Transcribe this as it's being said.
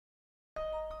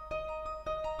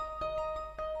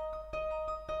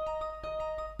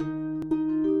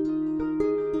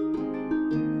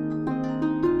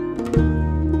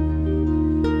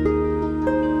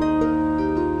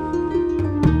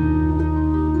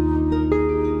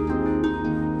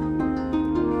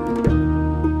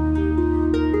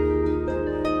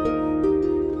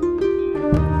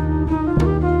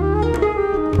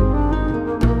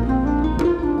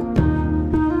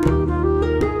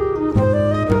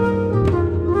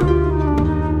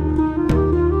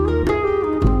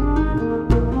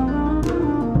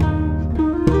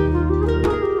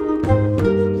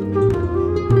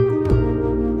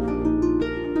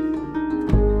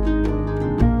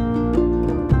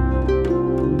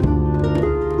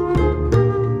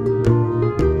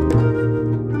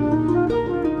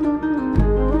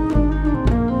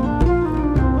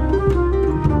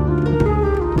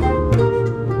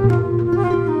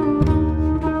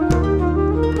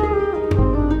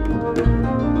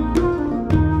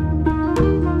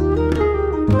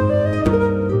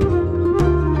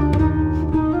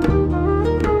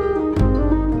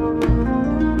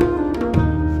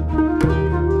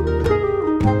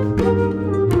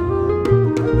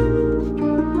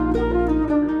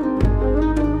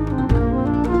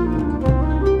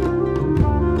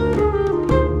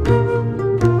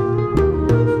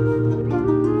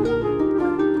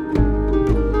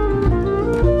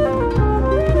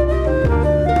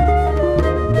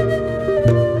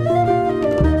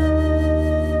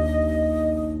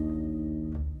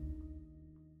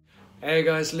Hey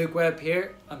guys, Luke Webb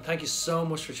here, and thank you so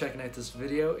much for checking out this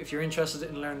video. If you're interested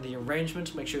in learning the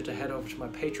arrangement, make sure to head over to my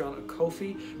Patreon or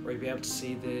Ko-fi, where you'll be able to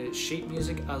see the sheet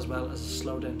music as well as a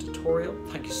slowdown tutorial.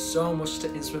 Thank you so much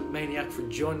to Instrument Maniac for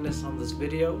joining us on this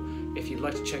video. If you'd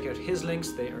like to check out his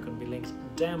links, they are going to be linked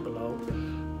down below.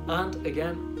 And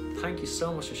again, thank you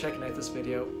so much for checking out this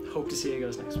video. Hope to see you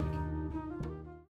guys next week.